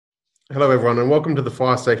Hello everyone and welcome to the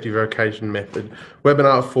Fire Safety Verification Method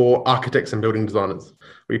webinar for architects and building designers.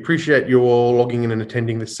 We appreciate you all logging in and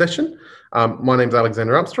attending this session. My name is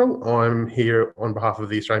Alexander Armstrong. I'm here on behalf of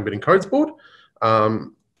the Australian Building Codes Board.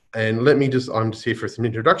 I'm just here for some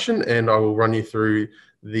introduction and I will run you through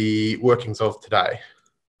the workings of today.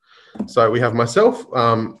 So we have myself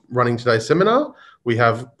running today's seminar. We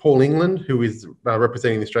have Paul England, who is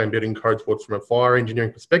representing the Australian Building Codes Board from a fire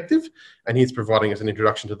engineering perspective, and he's providing us an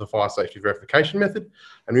introduction to the fire safety verification method.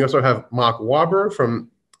 And we also have Mark Whybro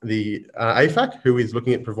from the AFAC, who is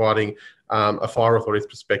looking at providing a fire authority's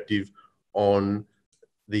perspective on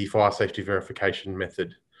the fire safety verification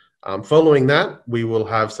method. Following that, we will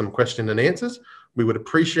have some question and answers. We would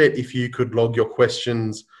appreciate if you could log your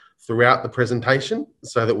questions throughout the presentation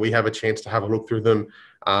so that we have a chance to have a look through them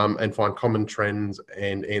and find common trends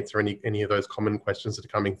and answer any of those common questions that are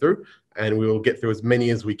coming through, and we will get through as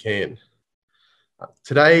many as we can.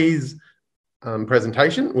 Today's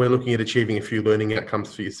presentation, we're looking at achieving a few learning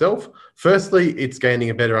outcomes for yourself. Firstly, it's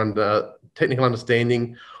gaining a better technical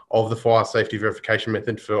understanding of the fire safety verification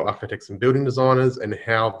method for architects and building designers and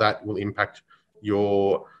how that will impact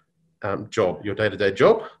your job, your day-to-day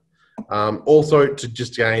job. Also to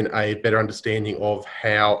just gain a better understanding of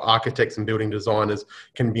how architects and building designers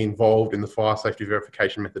can be involved in the fire safety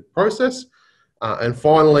verification method process. And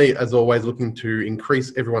finally, as always, looking to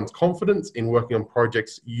increase everyone's confidence in working on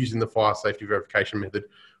projects using the fire safety verification method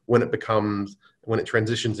when it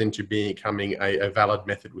transitions into becoming a valid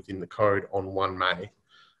method within the code on 1 May.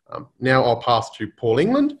 Now I'll pass to Paul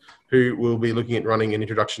England, who will be looking at running an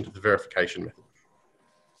introduction to the verification method.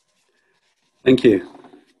 Thank you.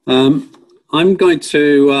 I'm going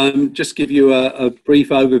to just give you a brief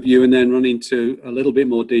overview and then run into a little bit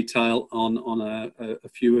more detail on a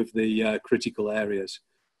few of the critical areas.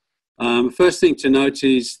 First thing to note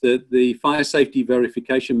is that the fire safety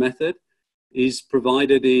verification method is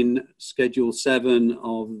provided in Schedule 7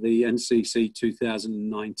 of the NCC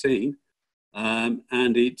 2019,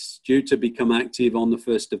 and it's due to become active on the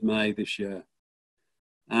 1st of May this year.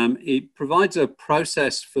 It provides a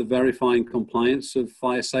process for verifying compliance of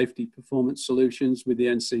fire safety performance solutions with the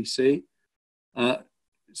NCC.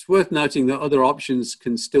 It's worth noting that other options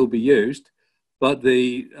can still be used, but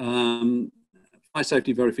the fire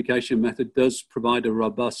safety verification method does provide a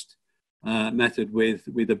robust method with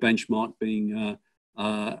a benchmark being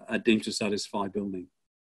a deemed to satisfy building.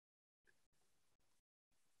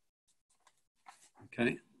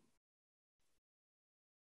 Okay.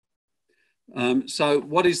 So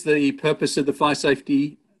what is the purpose of the fire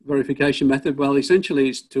safety verification method? Well, essentially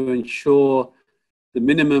it's to ensure the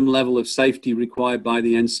minimum level of safety required by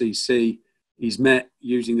the NCC is met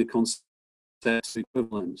using the concept of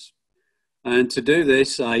equivalence. And to do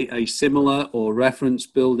this, a similar or reference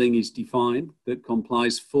building is defined that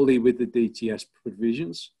complies fully with the DTS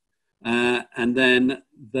provisions. And then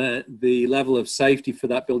the level of safety for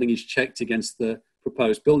that building is checked against the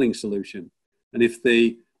proposed building solution. And if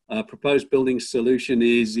the proposed building solution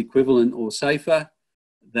is equivalent or safer,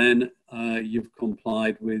 then you've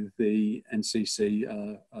complied with the NCC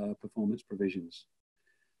performance provisions.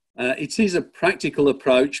 It is a practical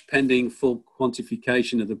approach pending full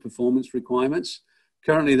quantification of the performance requirements.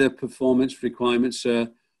 Currently, the performance requirements are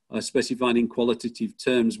specified in qualitative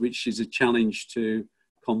terms, which is a challenge to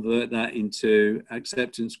convert that into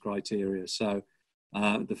acceptance criteria. So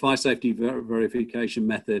the fire safety verification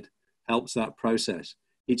method helps that process.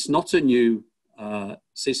 It's not a new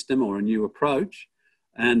system or a new approach,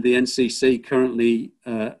 and the NCC currently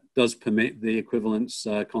does permit the equivalence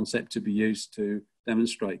concept to be used to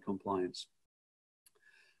demonstrate compliance.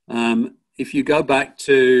 If you go back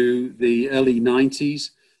to the early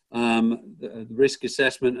 90s, the risk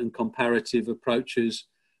assessment and comparative approaches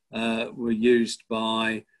were used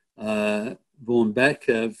by Vaughan Beck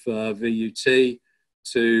of VUT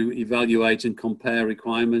to evaluate and compare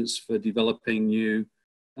requirements for developing new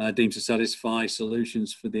deemed to satisfy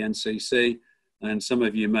solutions for the NCC, and some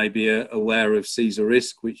of you may be aware of Caesar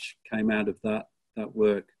Risk, which came out of that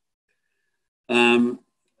work.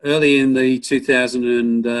 Early in the early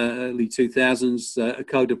 2000s, a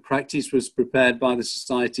code of practice was prepared by the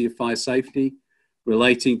Society of Fire Safety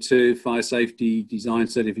relating to fire safety design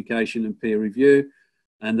certification and peer review,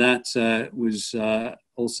 and that was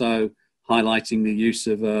also highlighting the use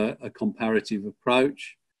of a comparative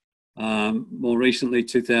approach. More recently,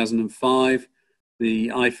 2005, the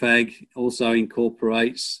AFAC also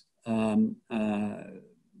incorporates the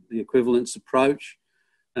equivalence approach,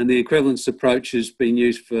 and the equivalence approach has been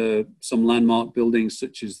used for some landmark buildings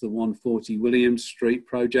such as the 140 Williams Street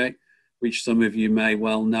project, which some of you may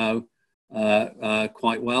well know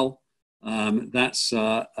quite well. was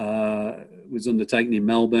undertaken in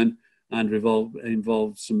Melbourne and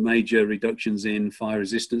involved some major reductions in fire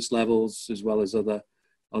resistance levels, as well as other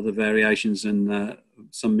variations and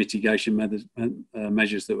some mitigation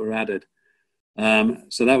measures that were added.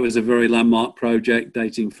 So that was a very landmark project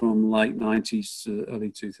dating from late 90s to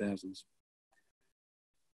early 2000s.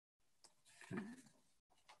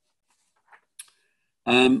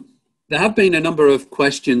 There have been a number of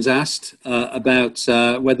questions asked about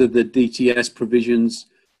whether the DTS provisions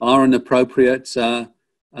are an appropriate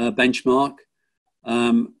benchmark.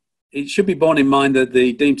 It should be borne in mind that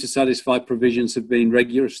the deemed to satisfy provisions have been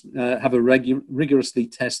rigorously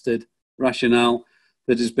tested rationale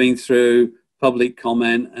that has been through public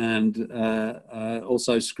comment and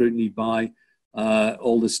also scrutiny by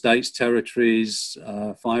all the states, territories,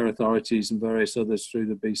 fire authorities, and various others through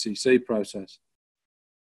the BCC process.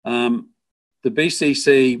 The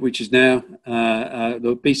BCC, which is now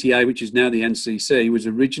the BCA, which is now the NCC, was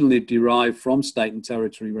originally derived from state and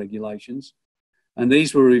territory regulations, and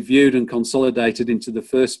these were reviewed and consolidated into the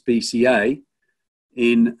first BCA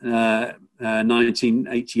in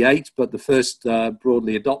 1988, but the first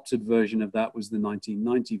broadly adopted version of that was the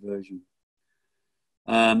 1990 version.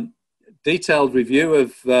 Detailed review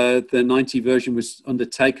of the 90 version was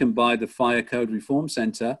undertaken by the Fire Code Reform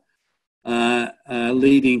Centre,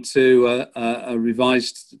 leading to a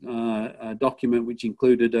revised document which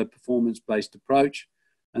included a performance-based approach,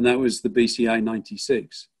 and that was the BCA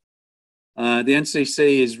 96. The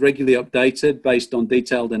NCC is regularly updated based on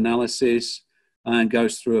detailed analysis and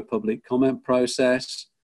goes through a public comment process,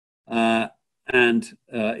 and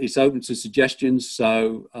it's open to suggestions,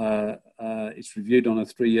 so it's reviewed on a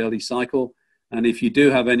 3-yearly cycle, and if you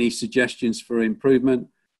do have any suggestions for improvement,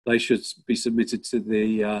 they should be submitted to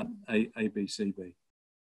the ABCB.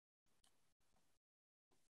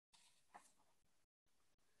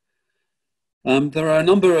 There are a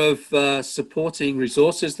number of supporting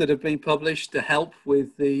resources that have been published to help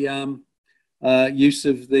with the use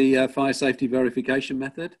of the fire safety verification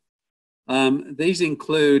method. These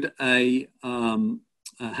include a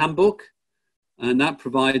handbook, and that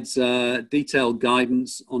provides detailed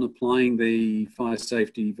guidance on applying the fire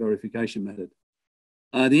safety verification method.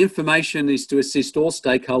 The information is to assist all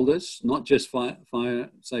stakeholders, not just fire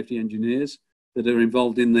safety engineers, that are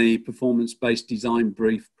involved in the performance-based design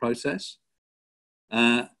brief process.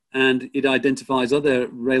 And it identifies other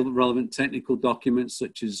relevant technical documents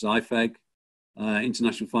such as AFAC,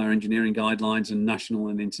 International Fire Engineering Guidelines, and national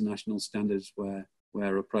and international standards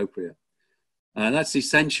where appropriate. That's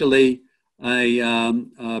essentially a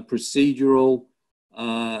procedural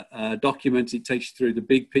document. It takes you through the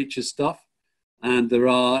big picture stuff. And there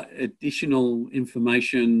are additional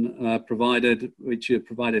information provided, which are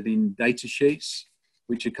provided in data sheets,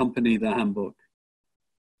 which accompany the handbook.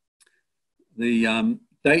 The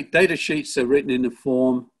data sheets are written in a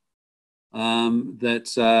form that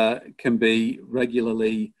can be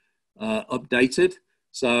regularly updated.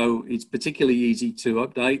 So it's particularly easy to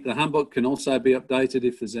update. The handbook can also be updated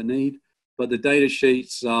if there's a need, but the data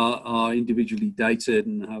sheets are individually dated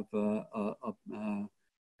and have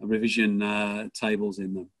revision tables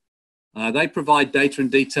in them. They provide data and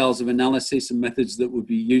details of analysis and methods that would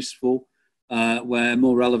be useful where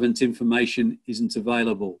more relevant information isn't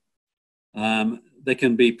available. They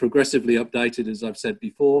can be progressively updated, as I've said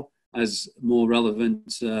before, as more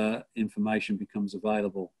relevant information becomes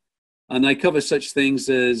available. And they cover such things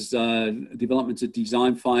as development of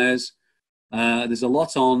design fires. There's a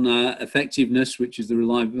lot on effectiveness, which is the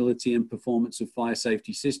reliability and performance of fire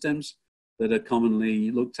safety systems that are commonly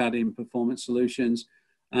looked at in performance solutions,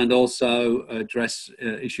 and also address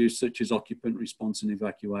issues such as occupant response and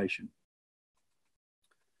evacuation.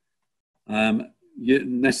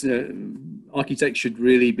 Architects should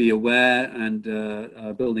really be aware, and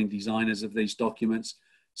building designers, of these documents.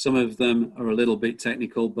 Some of them are a little bit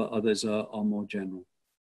technical, but others are more general.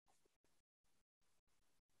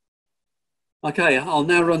 Okay, I'll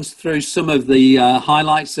now run through some of the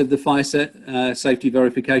highlights of the fire safety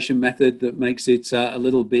verification method that makes it a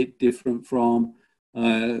little bit different from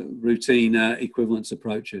routine equivalence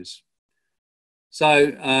approaches.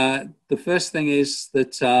 So the first thing is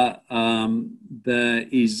that there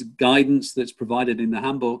is guidance that's provided in the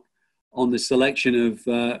handbook on the selection of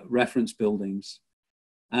reference buildings.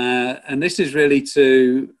 And this is really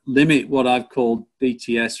to limit what I've called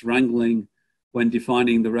DTS wrangling when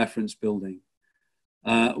defining the reference building.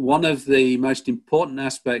 One of the most important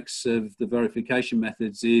aspects of the verification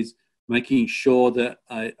methods is making sure that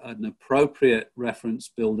an appropriate reference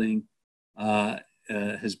building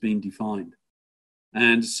has been defined.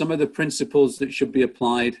 And some of the principles that should be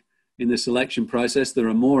applied in the selection process. There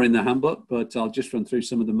are more in the handbook, but I'll just run through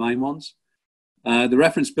some of the main ones. The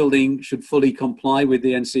reference building should fully comply with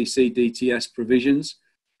the NCC DTS provisions,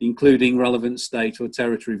 including relevant state or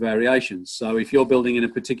territory variations. So if you're building in a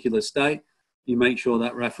particular state, you make sure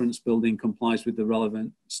that reference building complies with the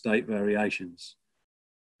relevant state variations.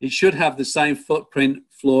 It should have the same footprint,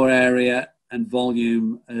 floor area, and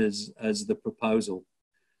volume as the proposal.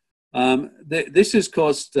 This has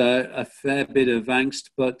caused a fair bit of angst,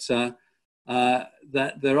 but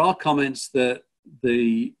that there are comments that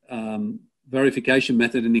the verification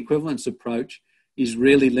method and equivalence approach is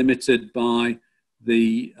really limited by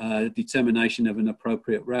the determination of an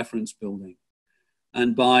appropriate reference building.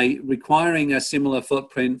 And by requiring a similar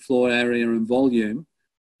footprint, floor area, and volume,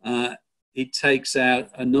 it takes out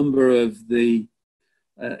a number of the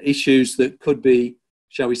issues that could be,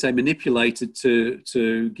 shall we say, manipulated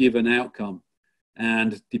to give an outcome.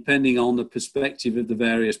 And depending on the perspective of the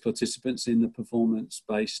various participants in the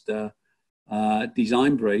performance-based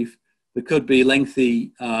design brief, there could be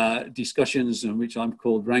lengthy discussions, which I'm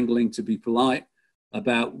called wrangling to be polite,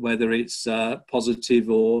 about whether it's positive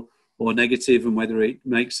or negative and whether it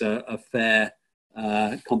makes a fair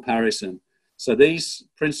comparison. So these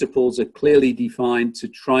principles are clearly defined to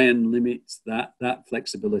try and limit that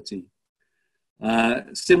flexibility.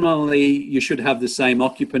 Similarly, you should have the same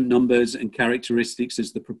occupant numbers and characteristics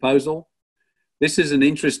as the proposal. This is an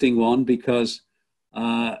interesting one because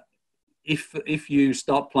if you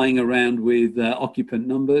start playing around with occupant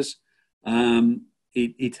numbers,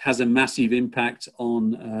 it has a massive impact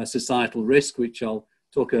on societal risk, which I'll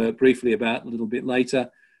talk briefly about a little bit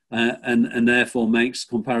later, and therefore makes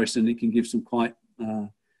comparison. It can give some quite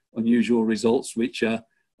unusual results, which are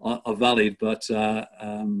valid, but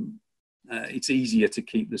it's easier to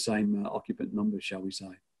keep the same occupant numbers, shall we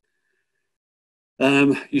say.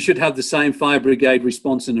 You should have the same fire brigade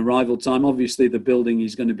response and arrival time. Obviously, the building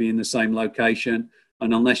is going to be in the same location,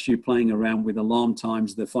 and unless you're playing around with alarm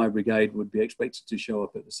times, the fire brigade would be expected to show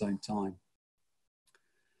up at the same time.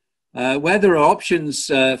 Where there are options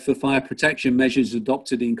for fire protection measures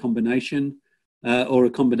adopted in combination or a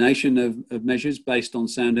combination of measures based on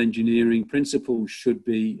sound engineering principles should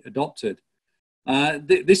be adopted.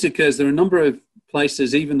 This occurs, there are a number of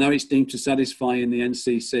places, even though it's deemed to satisfy in the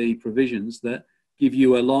NCC provisions, that give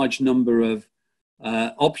you a large number of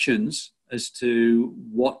options as to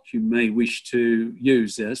what you may wish to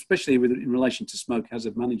use, especially in relation to smoke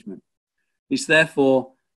hazard management. It's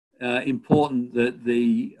therefore important that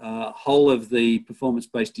the whole of the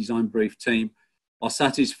performance-based design brief team are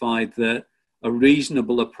satisfied that a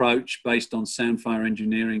reasonable approach based on sound fire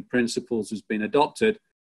engineering principles has been adopted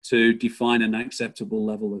to define an acceptable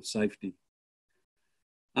level of safety.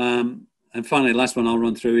 And finally, the last one I'll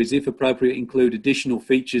run through is, if appropriate, include additional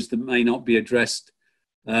features that may not be addressed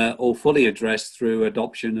or fully addressed through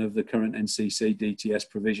adoption of the current NCC DTS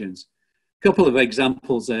provisions. A couple of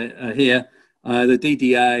examples here. The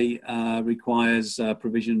DDA requires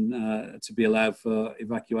provision to be allowed for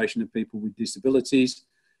evacuation of people with disabilities.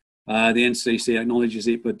 The NCC acknowledges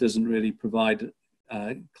it, but doesn't really provide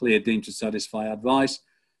clear deemed to satisfy advice.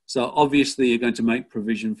 So obviously you're going to make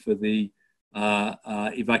provision for the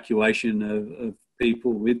evacuation of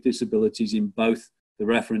people with disabilities in both the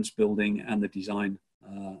reference building and the design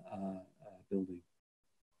building.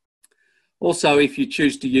 Also, if you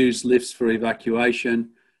choose to use lifts for evacuation,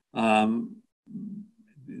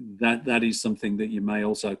 that is something that you may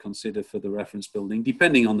also consider for the reference building,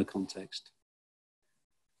 depending on the context.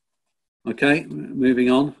 Okay,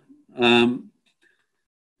 moving on.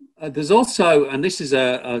 There's also, and this is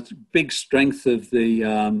a big strength of the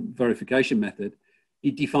verification method,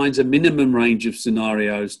 it defines a minimum range of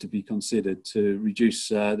scenarios to be considered to reduce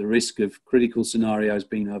the risk of critical scenarios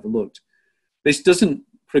being overlooked. This doesn't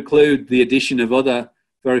preclude the addition of other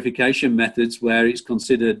verification methods where it's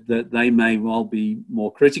considered that they may well be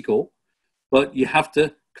more critical, but you have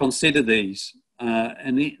to consider these.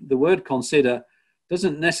 And the word consider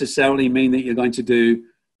doesn't necessarily mean that you're going to do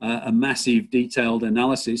a massive detailed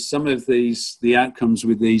analysis. Some of the outcomes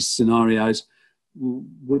with these scenarios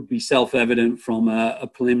would be self-evident from a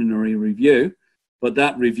preliminary review, but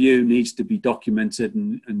that review needs to be documented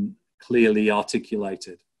and clearly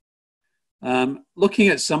articulated. Looking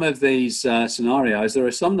at some of these scenarios, there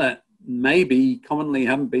are some that maybe commonly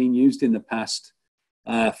haven't been used in the past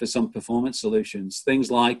for some performance solutions. Things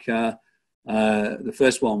like the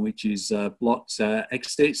first one, which is blocked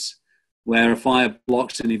exits, where a fire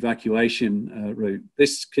blocks an evacuation route.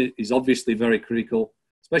 This is obviously very critical,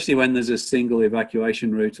 especially when there's a single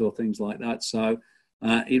evacuation route or things like that. So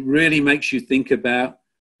it really makes you think about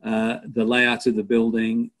the layout of the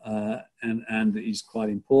building, and is quite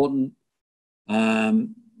important.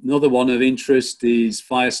 Another one of interest is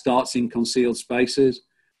fire starts in concealed spaces.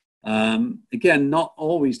 Again, not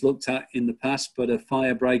always looked at in the past, but a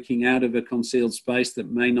fire breaking out of a concealed space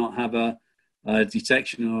that may not have a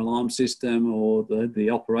detection or alarm system, or the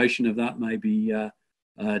operation of that may be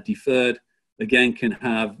deferred, again, can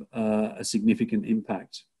have a significant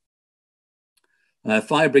impact.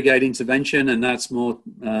 Fire brigade intervention, and that's more,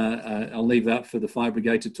 I'll leave that for the fire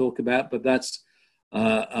brigade to talk about, but that's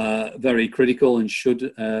very critical and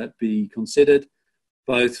should be considered,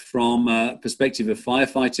 both from a perspective of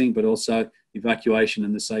firefighting, but also evacuation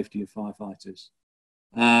and the safety of firefighters.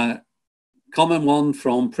 Common one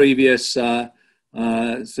from previous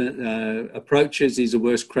approaches is a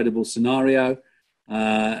worst credible scenario.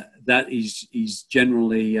 That is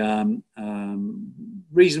generally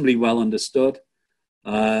reasonably well understood.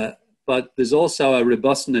 But there's also a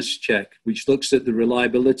robustness check, which looks at the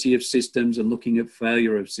reliability of systems and looking at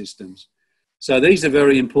failure of systems. So these are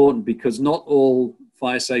very important because not all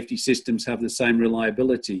fire safety systems have the same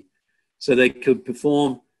reliability. So they could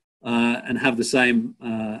perform and have the same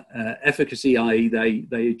efficacy, i.e.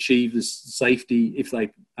 they achieve the safety if they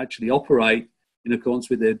actually operate in accordance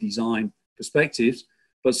with their design perspectives.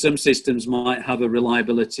 But some systems might have a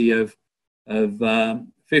reliability of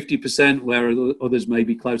 50%, where others may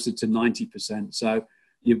be closer to 90%. So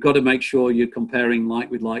you've got to make sure you're comparing like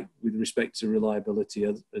with respect to reliability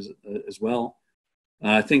as well.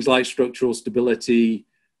 Things like structural stability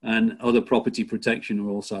and other property protection are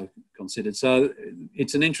also considered. So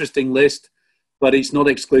it's an interesting list, but it's not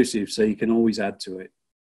exclusive, so you can always add to it.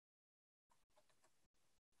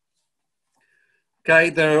 Okay,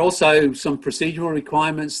 there are also some procedural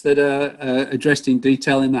requirements that are addressed in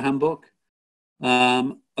detail in the handbook.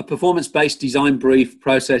 A performance-based design brief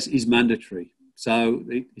process is mandatory. So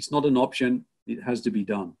it's not an option, it has to be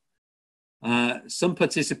done. Some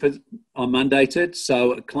participants are mandated,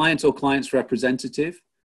 so a client or client's representative,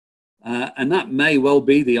 and that may well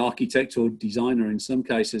be the architect or designer in some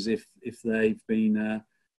cases if they've been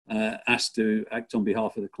asked to act on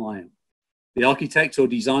behalf of the client. The architect or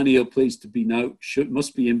designer, you're pleased to be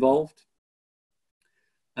must be involved.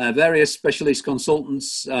 Various specialist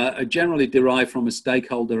consultants are generally derived from a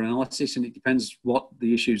stakeholder analysis, and it depends what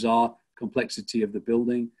the issues are, complexity of the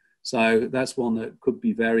building. So that's one that could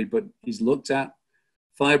be varied, but is looked at.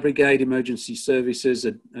 Fire brigade emergency services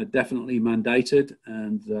are definitely mandated,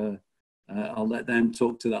 and I'll let them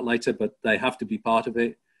talk to that later, but they have to be part of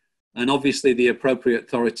it. And obviously the appropriate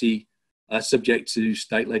authority subject to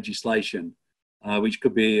state legislation, which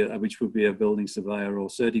would be a building surveyor or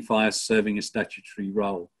certifier serving a statutory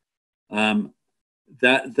role.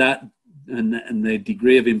 That and the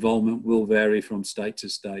degree of involvement will vary from state to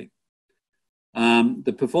state.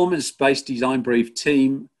 The performance-based design brief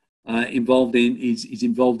team is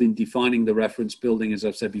involved in defining the reference building, as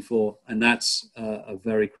I've said before, and that's a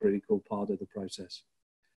very critical part of the process.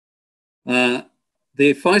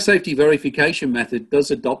 The fire safety verification method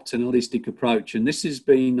does adopt an holistic approach, and this has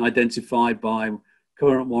been identified by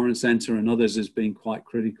Current Warren Center and others as being quite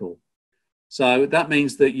critical. So that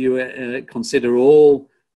means that you consider all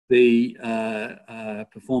the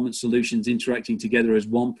performance solutions interacting together as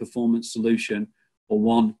one performance solution or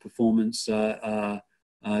one performance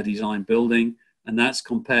design building, and that's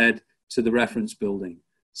compared to the reference building.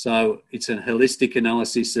 So it's a holistic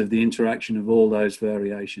analysis of the interaction of all those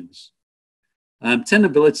variations.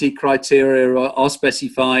 Tenability criteria are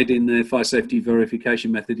specified in the fire safety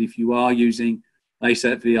verification method if you are using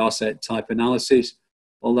ASET, VRSET type analysis,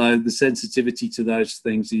 although the sensitivity to those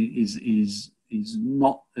things is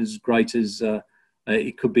not as great as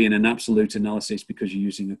it could be in an absolute analysis because you're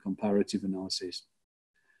using a comparative analysis.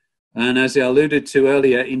 And as I alluded to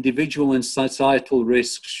earlier, individual and societal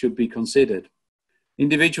risks should be considered.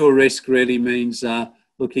 Individual risk really means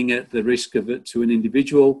looking at the risk of it to an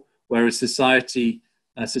individual, whereas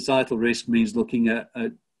societal risk means looking at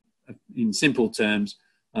in simple terms,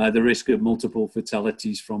 the risk of multiple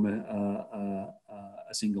fatalities from a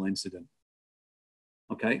single incident.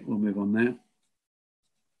 Okay, we'll move on now.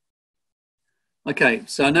 Okay,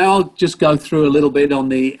 so now I'll just go through a little bit on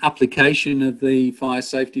the application of the fire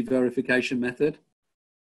safety verification method.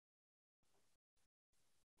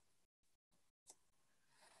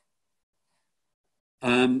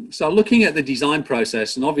 So looking at the design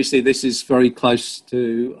process, and obviously this is very close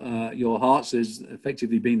to your hearts as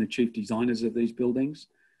effectively being the chief designers of these buildings.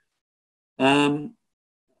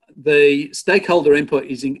 The stakeholder input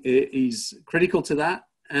is critical to that.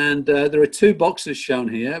 And there are two boxes shown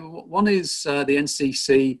here. One is the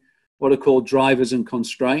NCC, what are called drivers and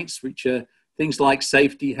constraints, which are things like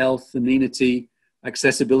safety, health, amenity,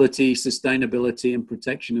 accessibility, sustainability, and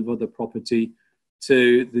protection of other property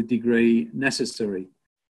to the degree necessary.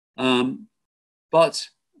 But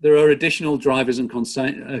there are additional drivers and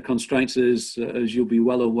constraints, as you'll be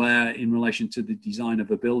well aware, in relation to the design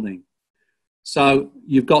of a building. So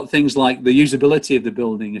you've got things like the usability of the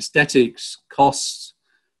building, aesthetics, costs,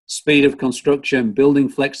 speed of construction, building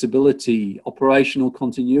flexibility, operational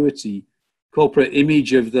continuity, corporate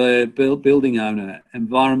image of the building owner,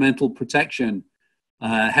 environmental protection,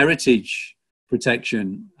 heritage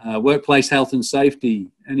protection, workplace health and safety,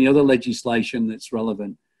 any other legislation that's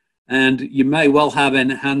relevant. And you may well have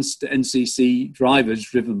enhanced NCC drivers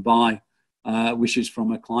driven by wishes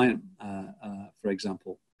from a client, for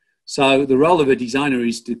example. So the role of a designer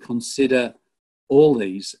is to consider all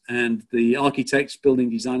these, and the architect, building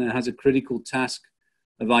designer, has a critical task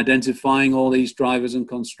of identifying all these drivers and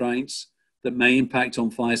constraints that may impact on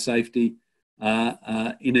fire safety,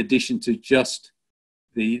 in addition to just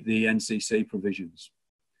the NCC provisions.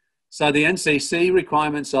 So the NCC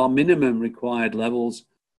requirements are minimum required levels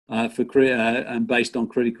and based on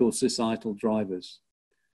critical societal drivers.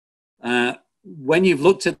 When you've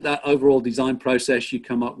looked at that overall design process, you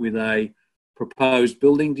come up with a proposed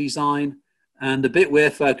building design, and the bit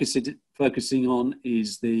we're focusing on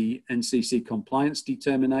is the NCC compliance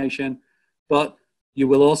determination, but you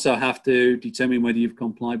will also have to determine whether you've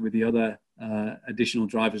complied with the other additional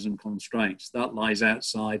drivers and constraints. That lies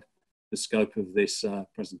outside the scope of this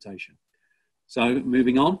presentation. So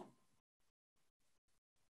moving on.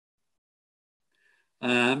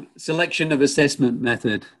 Selection of assessment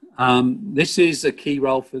method. This is a key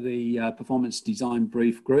role for the performance design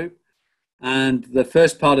brief group. And the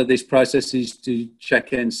first part of this process is to check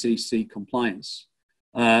NCC compliance.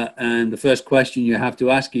 And the first question you have to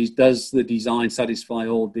ask is, does the design satisfy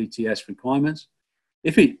all DTS requirements?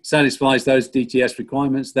 If it satisfies those DTS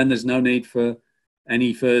requirements, then there's no need for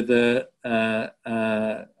any further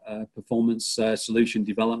performance solution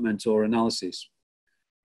development or analysis.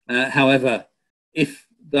 However, if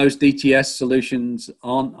those DTS solutions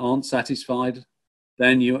aren't satisfied,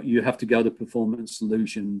 then you have to go the performance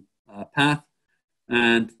solution path.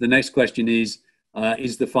 And the next question is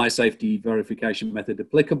the fire safety verification method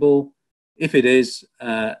applicable? If it is,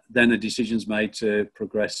 then a decision's made to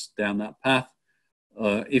progress down that path.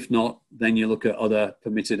 If not, then you look at other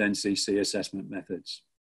permitted NCC assessment methods.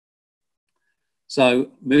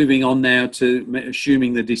 So moving on now to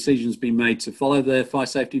assuming the decision's been made to follow the fire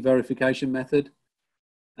safety verification method.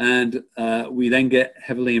 And we then get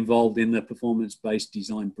heavily involved in the performance-based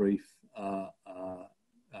design brief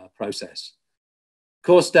process.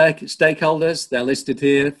 Core stakeholders, they're listed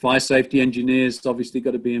here. Fire safety engineers obviously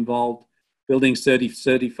got to be involved. Building surveyor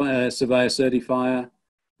certifier, and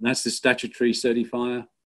that's the statutory certifier.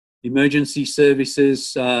 Emergency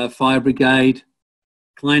services, fire brigade,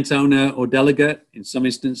 client owner or delegate. In some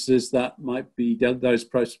instances, that might be those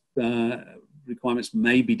requirements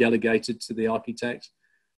may be delegated to the architect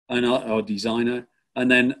and our designer,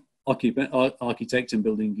 and then architect and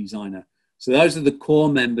building designer. So those are the core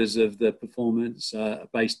members of the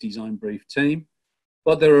performance-based design brief team.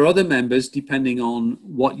 But there are other members depending on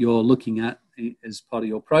what you're looking at as part of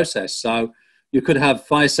your process. So you could have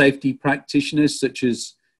fire safety practitioners such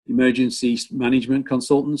as emergency management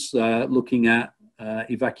consultants looking at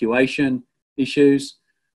evacuation issues,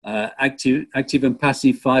 active and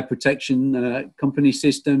passive fire protection company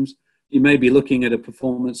systems. You may be looking at a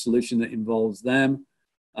performance solution that involves them.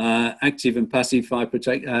 Active and passive fire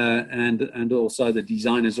protection, and also the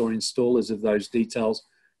designers or installers of those details.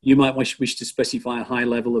 You might wish to specify a high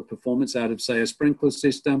level of performance out of, say, a sprinkler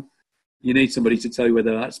system. You need somebody to tell you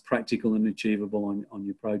whether that's practical and achievable on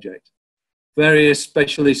your project. Various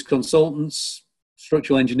specialist consultants,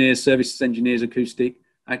 structural engineers, services engineers, acoustic,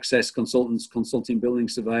 access consultants, consulting building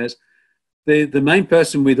surveyors. The main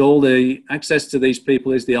person with all the access to these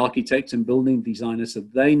people is the architect and building designer, so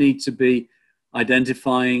they need to be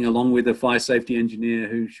identifying, along with a fire safety engineer,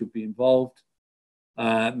 who should be involved.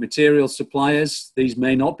 Material suppliers, these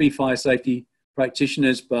may not be fire safety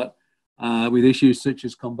practitioners, but with issues such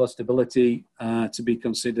as combustibility to be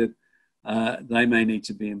considered, they may need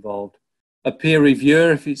to be involved. A peer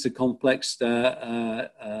reviewer, if it's a complex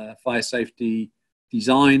fire safety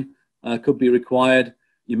design, could be required.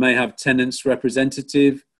 You may have tenants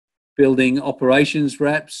representative, building operations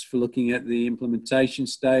reps for looking at the implementation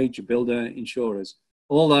stage, a builder, insurers.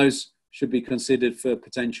 All those should be considered for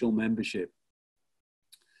potential membership.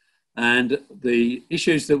 And the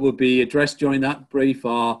issues that will be addressed during that brief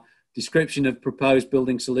are description of proposed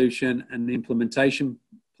building solution and the implementation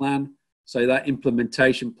plan. So that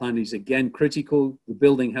implementation plan is again critical. The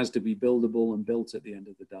building has to be buildable and built at the end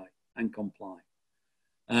of the day and comply.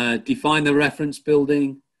 Define the reference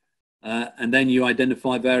building, and then you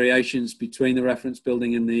identify variations between the reference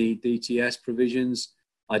building and the DTS provisions.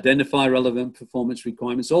 Identify relevant performance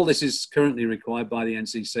requirements. All this is currently required by the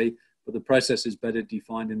NCC, but the process is better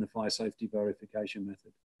defined in the fire safety verification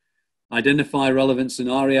method. Identify relevant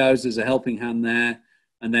scenarios as a helping hand there,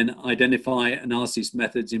 and then identify analysis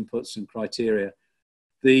methods, inputs, and criteria.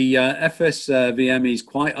 The FSVM is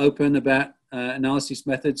quite open about analysis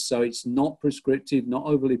methods, so it's not prescriptive, not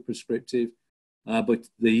overly prescriptive, but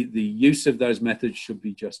the use of those methods should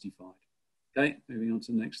be justified. Okay, moving on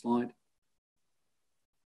to the next slide.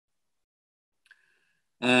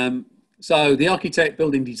 So the architect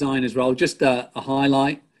building designer's role, just a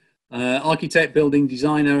highlight. Architect building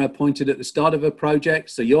designer appointed at the start of a project,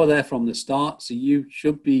 so you're there from the start, so you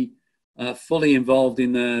should be fully involved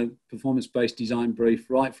in the performance-based design brief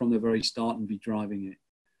right from the very start and be driving it.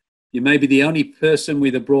 You may be the only person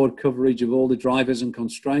with a broad coverage of all the drivers and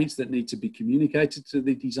constraints that need to be communicated to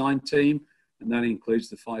the design team, and that includes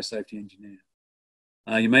the fire safety engineer.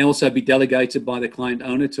 You may also be delegated by the client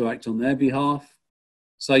owner to act on their behalf.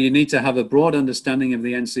 So you need to have a broad understanding of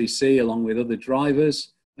the NCC along with other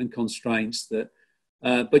drivers and constraints that,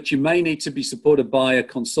 but you may need to be supported by a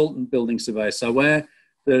consultant building surveyor. So where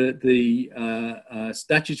the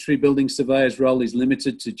statutory building surveyor's role is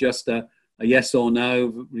limited to just a yes or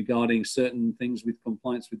no regarding certain things with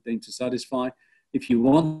compliance with deemed to satisfy. If you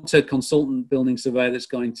want a consultant building surveyor that's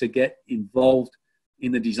going to get involved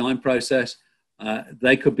in the design process,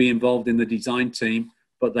 they could be involved in the design team,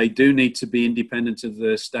 but they do need to be independent of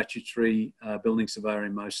the statutory building surveyor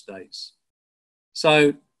in most states.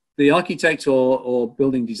 So the architect or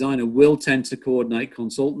building designer will tend to coordinate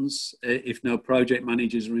consultants if no project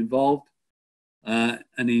managers are involved. And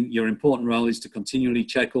your important role is to continually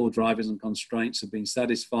check all drivers and constraints have been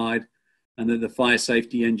satisfied, and that the fire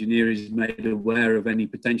safety engineer is made aware of any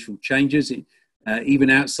potential changes, even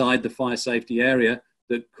outside the fire safety area,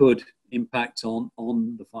 that could impact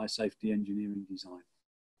on the fire safety engineering design.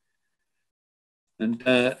 And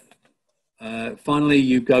finally,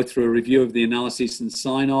 you go through a review of the analysis and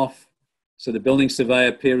sign off. So the building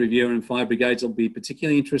surveyor, peer reviewer, and fire brigades will be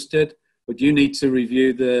particularly interested, but you need to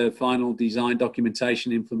review the final design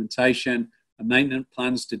documentation, implementation, and maintenance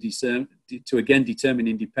plans to again determine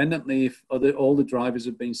independently if all the drivers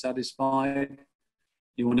have been satisfied.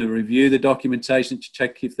 You want to review the documentation to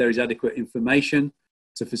check if there is adequate information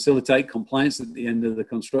to facilitate compliance at the end of the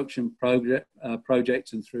construction project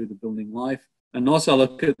and through the building life. And also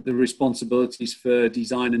look at the responsibilities for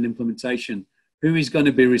design and implementation. Who is going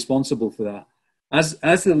to be responsible for that?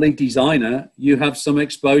 As the lead designer, you have some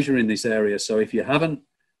exposure in this area. So if you haven't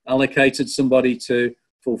allocated somebody to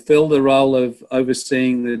fulfill the role of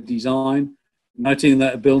overseeing the design, noting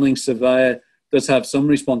that a building surveyor does have some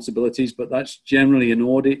responsibilities, but that's generally an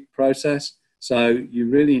audit process. So you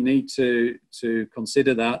really need to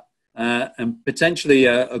consider that. And potentially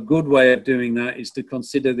a good way of doing that is to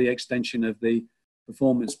consider the extension of the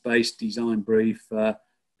performance-based design brief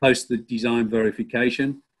post the design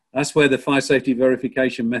verification. That's where the fire safety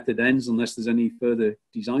verification method ends unless there's any further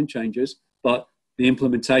design changes, but the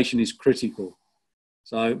implementation is critical.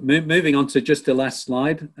 So moving on to just the last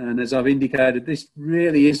slide, and as I've indicated, this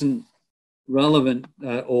really isn't relevant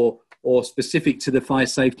or specific to the fire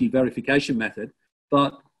safety verification method,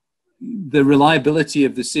 but the reliability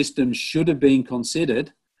of the system should have been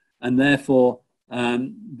considered, and therefore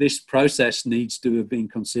this process needs to have been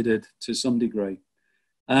considered to some degree.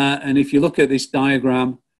 And if you look at this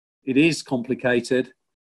diagram, it is complicated.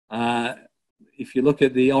 If you look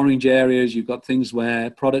at the orange areas, you've got things where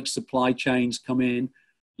product supply chains come in.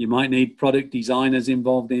 You might need product designers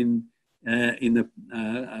involved in the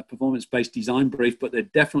performance-based design brief, but they're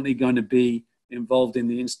definitely going to be involved in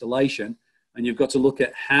the installation. And you've got to look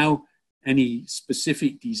at how any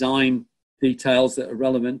specific design details that are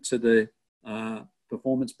relevant to the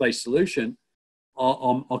performance-based solution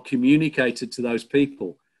are communicated to those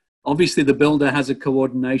people. Obviously, the builder has a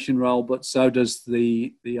coordination role, but so does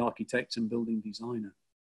the architect and building designer.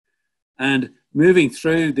 And moving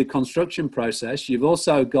through the construction process, you've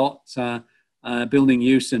also got building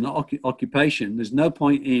use and occupation. There's no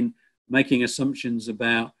point in making assumptions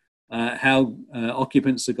about how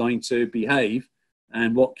occupants are going to behave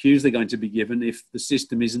and what cues they're going to be given if the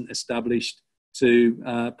system isn't established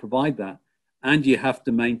to provide that. And you have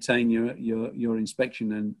to maintain your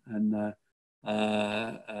inspection and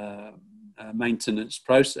maintenance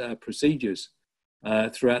procedures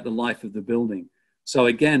throughout the life of the building. So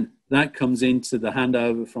again, that comes into the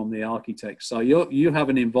handover from the architect. So you have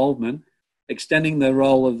an involvement, extending the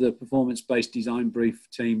role of the performance-based design brief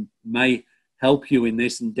team may help you in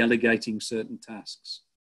this and delegating certain tasks.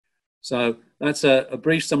 So that's a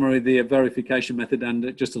brief summary of the verification method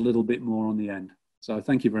and just a little bit more on the end. So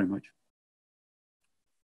thank you very much.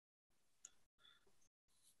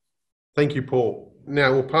 Thank you, Paul.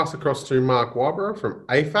 Now we'll pass across to Mark Whybro from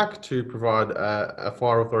AFAC to provide a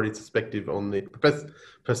fire authority's perspective on the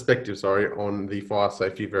on the fire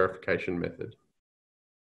safety verification method.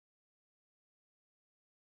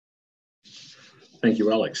 Thank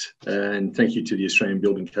you, Alex, and thank you to the Australian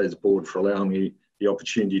Building Codes Board for allowing me the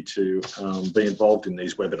opportunity to be involved in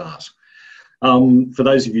these webinars. For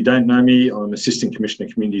those of you who don't know me, I'm Assistant Commissioner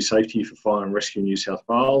of Community Safety for Fire and Rescue New South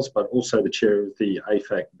Wales, but also the Chair of the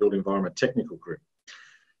AFAC Built Environment Technical Group.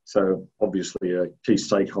 So obviously a key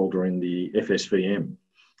stakeholder in the FSVM.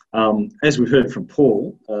 As we heard from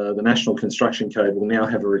Paul, the National Construction Code will now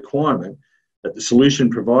have a requirement that the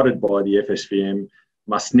solution provided by the FSVM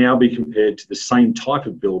must now be compared to the same type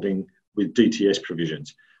of building with DTS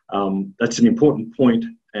provisions. That's an important point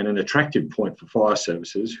and an attractive point for fire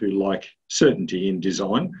services who like certainty in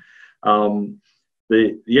design.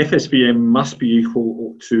 The FSVM must be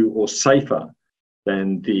equal to or safer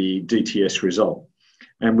than the DTS result.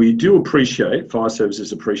 And we do appreciate, fire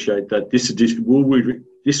services appreciate that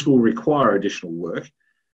this will require additional work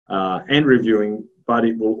and reviewing, but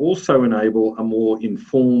it will also enable a more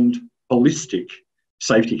informed, holistic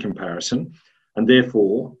safety comparison, and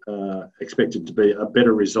therefore expected to be a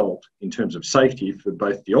better result in terms of safety for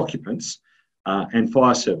both the occupants and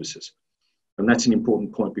fire services. And that's an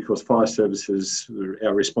important point because fire services,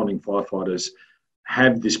 our responding firefighters,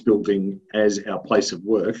 have this building as our place of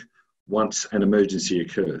work once an emergency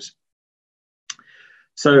occurs.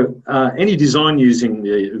 So any design using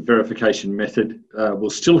the verification method will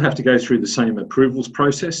still have to go through the same approvals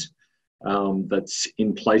process that's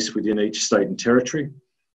in place within each state and territory.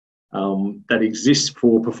 That exists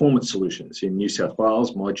for performance solutions in New South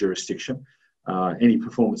Wales, my jurisdiction. Any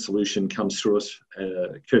performance solution comes through us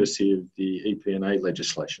courtesy of the EP&A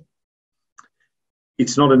legislation.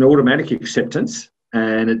 It's not an automatic acceptance,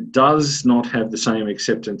 and it does not have the same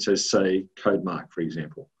acceptance as, say, Code Mark, for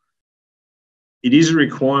example. It is a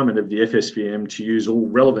requirement of the FSVM to use all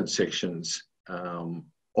relevant sections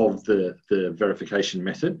of the verification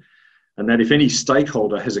method, and that if any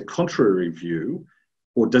stakeholder has a contrary view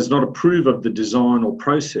or does not approve of the design or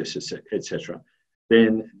process, etc.,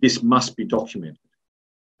 then this must be documented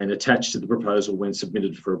and attached to the proposal when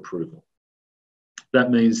submitted for approval.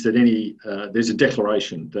 That means that there's a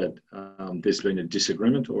declaration that there's been a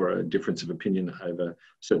disagreement or a difference of opinion over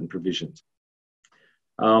certain provisions.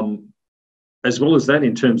 As well as that,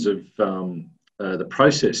 in terms of the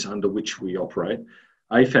process under which we operate,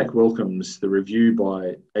 AFAC welcomes the review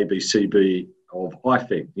by ABCB of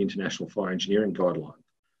IFEG, the International Fire Engineering Guideline,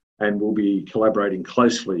 and will be collaborating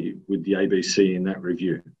closely with the ABC in that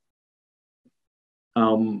review.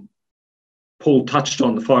 Paul touched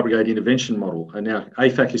on the fire brigade intervention model, and now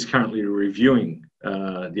AFAC is currently reviewing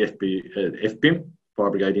the FBIM,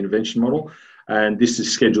 fire brigade intervention model, and this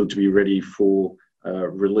is scheduled to be ready for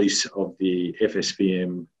release of the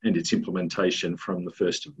FSVM and its implementation from the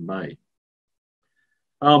 1st of May.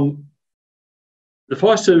 The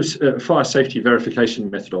fire safety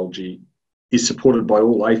verification methodology is supported by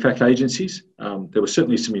all AFAC agencies. There was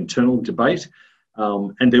certainly some internal debate,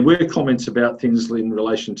 and there were comments about things in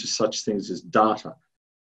relation to such things as data.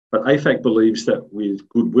 But AFAC believes that with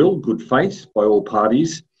goodwill, good faith by all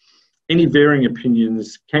parties, any varying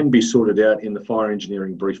opinions can be sorted out in the fire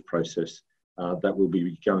engineering brief process that we'll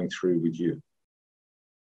be going through with you.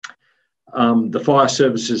 The fire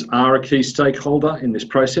services are a key stakeholder in this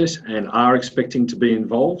process and are expecting to be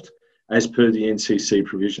involved as per the NCC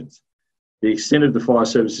provisions. The extent of the fire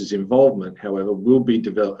services involvement, however, will be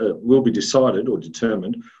decided or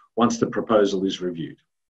determined once the proposal is reviewed.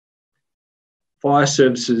 Fire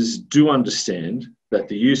services do understand that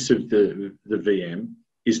the use of the VM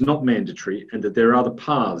is not mandatory and that there are other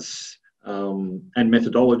paths and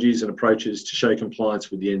methodologies and approaches to show compliance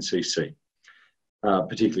with the NCC,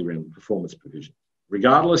 particularly around performance provision.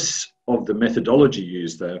 Regardless of the methodology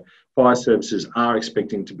used, though, fire services are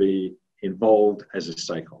expecting to be involved as a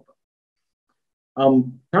stakeholder.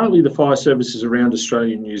 Currently, the fire services around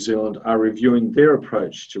Australia and New Zealand are reviewing their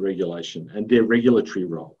approach to regulation and their regulatory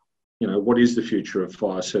role. You know, what is the future of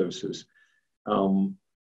fire services?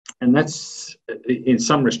 And that's, in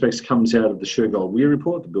some respects, comes out of the Shergold-Weir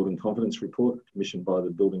report, the Building Confidence Report, commissioned by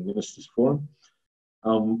the Building Ministers Forum.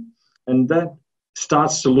 And that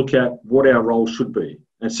starts to look at what our role should be.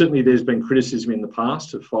 And certainly there's been criticism in the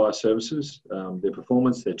past of fire services, their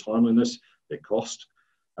performance, their timeliness, their cost.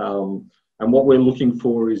 And what we're looking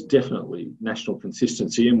for is definitely national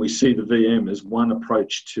consistency, and we see the VM as one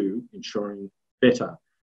approach to ensuring better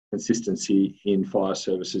consistency in fire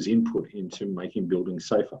services input into making buildings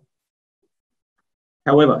safer.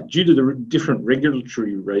 However, due to the different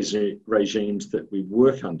regulatory regimes that we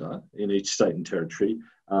work under in each state and territory,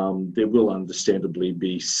 there will understandably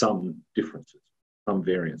be some differences, some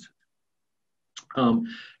variances.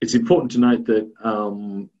 It's important to note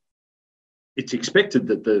that it's expected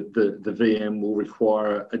that the VM will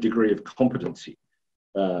require a degree of competency.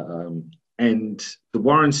 And the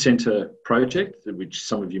Warren Centre project, which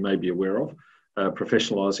some of you may be aware of,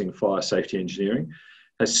 professionalising fire safety engineering,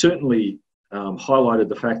 has certainly highlighted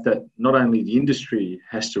the fact that not only the industry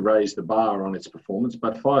has to raise the bar on its performance,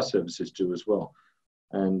 but fire services do as well.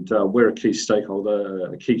 And we're a key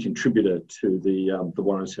stakeholder, a key contributor to the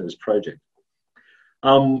Warren Centre's project.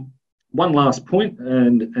 One last point,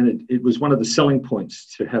 and it was one of the selling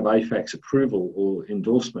points to have AFAC's approval or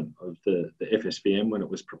endorsement of the FSVM when it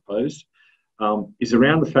was proposed, is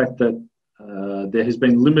around the fact that there has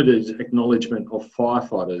been limited acknowledgement of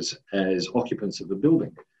firefighters as occupants of the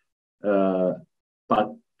building. But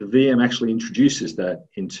the VM actually introduces that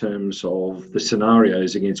in terms of the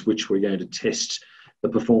scenarios against which we're going to test the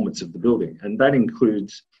performance of the building. And that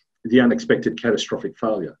includes the unexpected catastrophic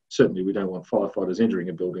failure. Certainly we don't want firefighters entering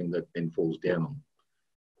a building that then falls down on.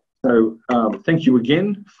 So thank you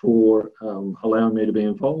again for allowing me to be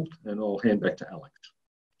involved, and I'll hand back to Alex.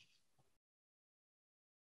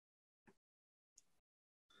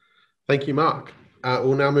 Thank you, Mark.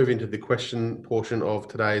 We'll now move into the question portion of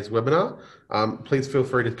today's webinar. Please feel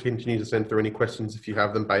free to continue to send through any questions if you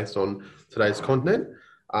have them based on today's content.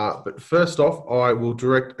 But first off, I will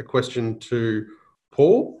direct a question to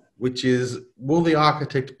Paul, which is, will the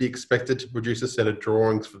architect be expected to produce a set of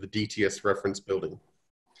drawings for the DTS reference building?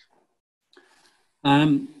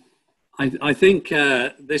 I think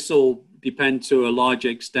this will depend to a large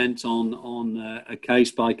extent on a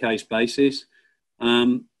case-by-case basis.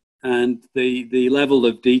 And the level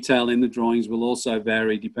of detail in the drawings will also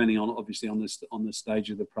vary depending on, obviously, on the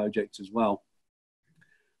stage of the project as well.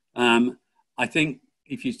 I think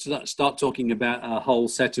if you start talking about a whole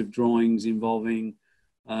set of drawings involving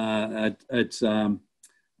at the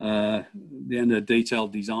end of the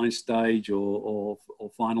detailed design stage or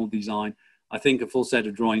final design, I think a full set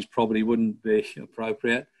of drawings probably wouldn't be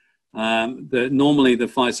appropriate. Normally the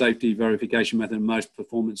fire safety verification method in most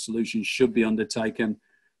performance solutions should be undertaken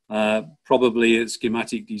probably at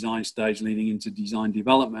schematic design stage leading into design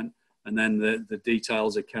development, and then the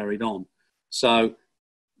details are carried on. So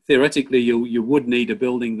theoretically, you would need a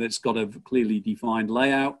building that's got a clearly defined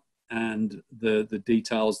layout and the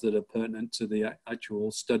details that are pertinent to the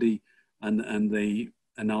actual study and the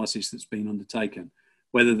analysis that's been undertaken.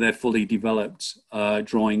 Whether they're fully developed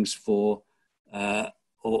drawings for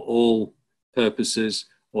all purposes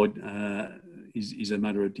or is a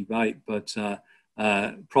matter of debate, but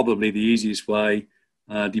probably the easiest way,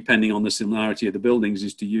 depending on the similarity of the buildings,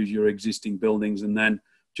 is to use your existing buildings and then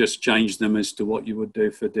just change them as to what you would do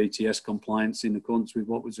for DTS compliance in accordance with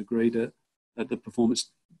what was agreed at the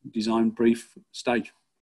performance design brief stage.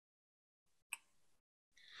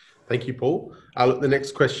 Thank you, Paul. The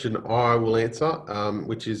next question I will answer,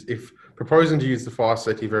 which is, if proposing to use the fire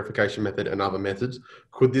safety verification method and other methods,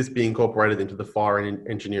 could this be incorporated into the fire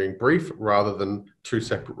engineering brief rather than two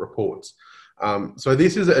separate reports? So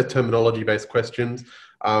this is a terminology-based question.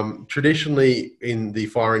 Traditionally, in the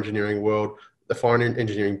fire engineering world, the fire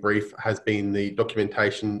engineering brief has been the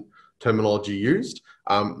documentation terminology used.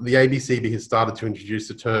 The ABCB has started to introduce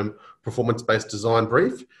the term performance-based design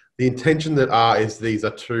brief. The intention is these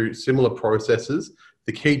are two similar processes,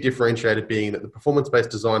 the key differentiator being that the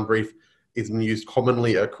performance-based design brief is used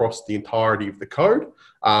commonly across the entirety of the code.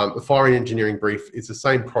 The fire engineering brief is the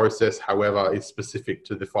same process, however, is specific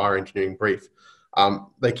to the fire engineering brief.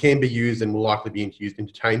 They can be used and will likely be used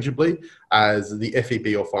interchangeably, as the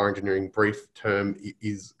FEB or fire engineering brief term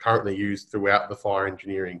is currently used throughout the fire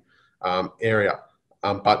engineering area.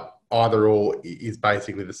 But either or is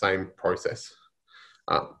basically the same process.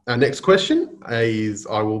 Our next question is,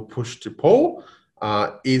 I will push to Paul.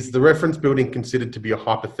 Is the reference building considered to be a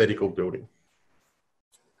hypothetical building?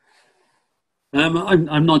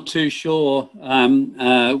 I'm not too sure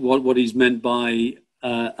what is meant by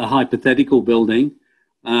a hypothetical building.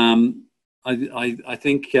 I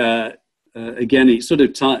think, again, it sort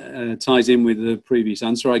of ties in with the previous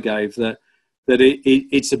answer I gave, that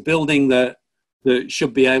it's a building that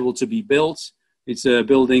should be able to be built. It's a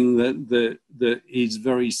building that is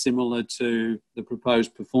very similar to the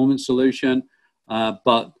proposed performance solution,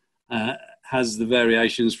 but has the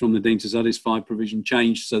variations from the deemed to satisfy provision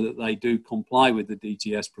changed so that they do comply with the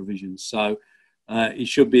DTS provisions. So it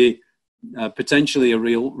should be potentially a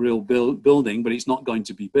real building, but it's not going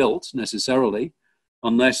to be built necessarily,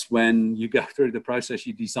 unless when you go through the process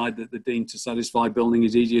you decide that the deemed to satisfy building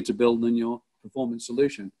is easier to build than your performance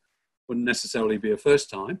solution. Wouldn't necessarily be a first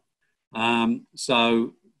time.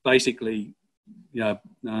 So basically,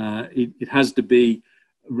 it has to be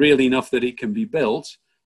real enough that it can be built,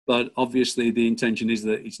 but obviously the intention is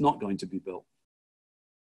that it's not going to be built.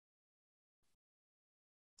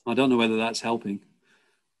 I don't know whether that's helping.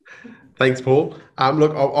 Thanks, Paul.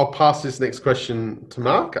 Look, I'll pass this next question to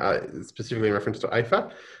Mark, specifically in reference to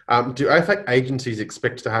AFAC. Do AFAC agencies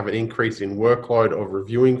expect to have an increase in workload of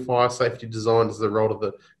reviewing fire safety design as a result of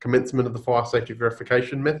the commencement of the fire safety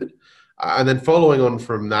verification method? And then following on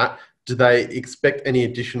from that, do they expect any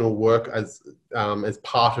additional work as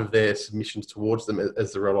part of their submissions towards them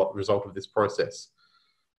as a result of this process?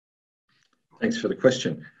 Thanks for the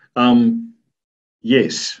question.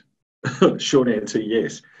 Yes. Short answer,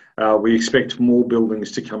 yes. We expect more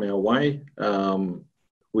buildings to come our way.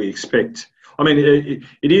 We expect, I mean,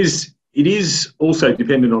 it is also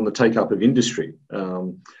dependent on the take-up of industry.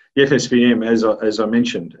 The FSVM, as I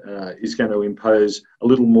mentioned, is going to impose a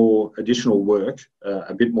little more additional work,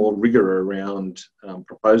 a bit more rigour around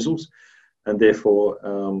proposals, and therefore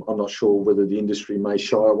I'm not sure whether the industry may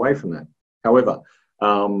shy away from that. However,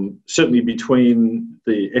 certainly between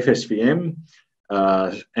the FSVM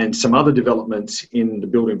and some other developments in the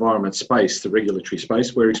built environment space, the regulatory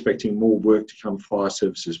space, we're expecting more work to come fire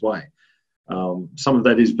services way. Some of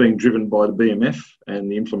that is being driven by the BMF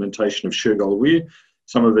and the implementation of Shergold Weir.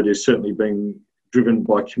 Some of it is certainly being driven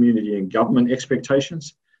by community and government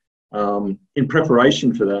expectations. In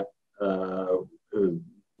preparation for that,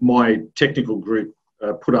 my technical group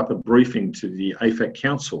put up a briefing to the AFAC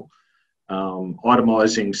Council,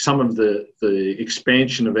 itemising some of the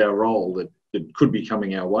expansion of our role that could be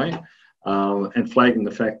coming our way, and flagging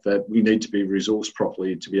the fact that we need to be resourced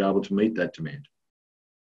properly to be able to meet that demand.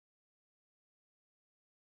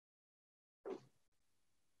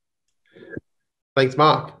 Thanks,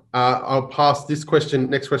 Mark. I'll pass this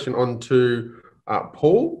next question on to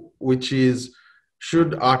Paul, which is,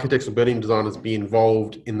 should architects or building designers be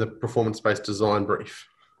involved in the performance-based design brief?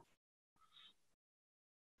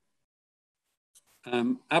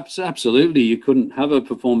 Absolutely. You couldn't have a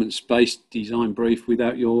performance-based design brief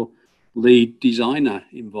without your lead designer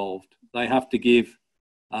involved. They have to give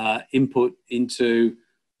input into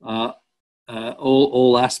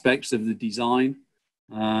all aspects of the design,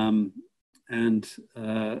 and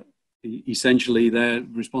essentially they're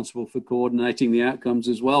responsible for coordinating the outcomes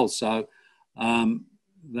as well. So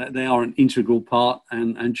they are an integral part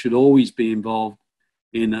and should always be involved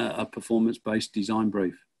in a performance-based design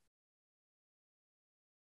brief.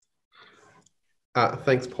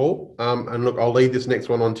 Thanks, Paul. And look, I'll leave this next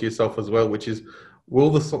one on to yourself as well, which is, will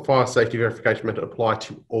the fire safety verification method apply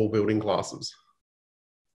to all building classes?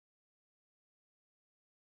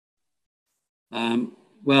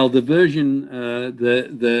 Well, the version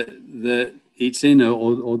that it's in,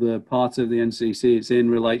 or the part of the NCC it's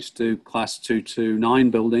in, relates to class 2 to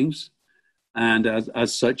 9 buildings, and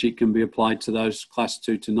as such it can be applied to those class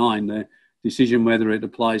 2 to 9. The decision whether it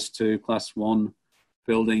applies to class 1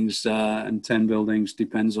 buildings and 10 buildings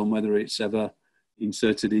depends on whether it's ever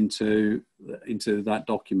inserted into that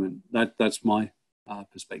document. That's my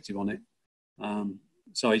perspective on it.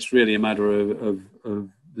 So it's really a matter of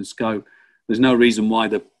the scope. There's no reason why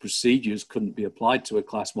the procedures couldn't be applied to a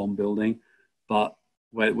class 1 building, but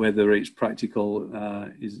whether it's practical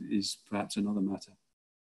is perhaps another matter.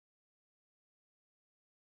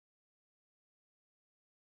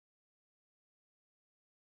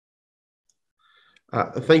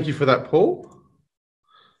 Thank you for that, Paul.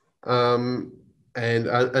 And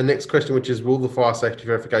a next question, which is, will the fire safety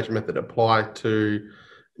verification method apply to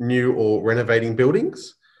new or renovating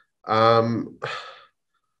buildings?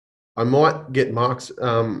 I might get Mark's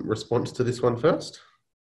response to this one first.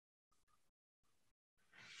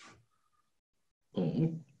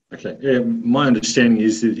 Okay. My understanding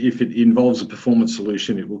is that if it involves a performance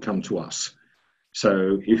solution, it will come to us.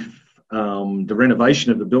 So if the renovation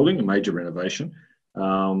of the building, a major renovation,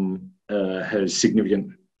 has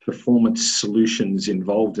significant performance solutions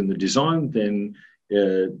involved in the design, then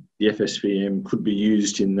the FSVM could be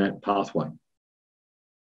used in that pathway.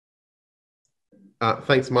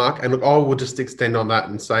 Thanks, Mark. And look, I will just extend on that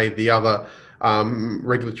and say the other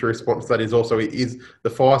regulatory response that is also the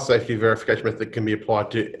fire safety verification method can be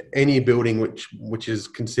applied to any building which is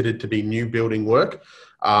considered to be new building work,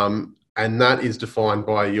 and that is defined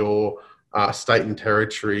by your state and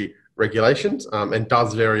territory regulations and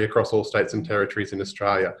does vary across all states and territories in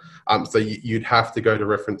Australia. So you'd have to go to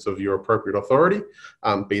reference of your appropriate authority,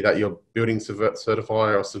 be that your building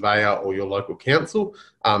certifier or surveyor or your local council,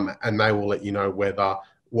 and they will let you know whether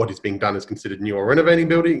what is being done is considered new or renovating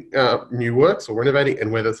building, new works or renovating, and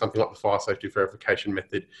whether something like the fire safety verification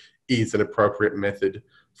method is an appropriate method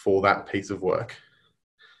for that piece of work.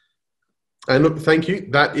 And look, thank you.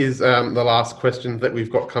 That is the last question that we've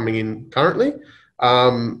got coming in currently.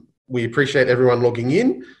 We appreciate everyone logging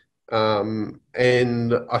in,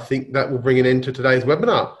 and I think that will bring an end to today's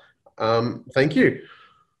webinar. Thank you.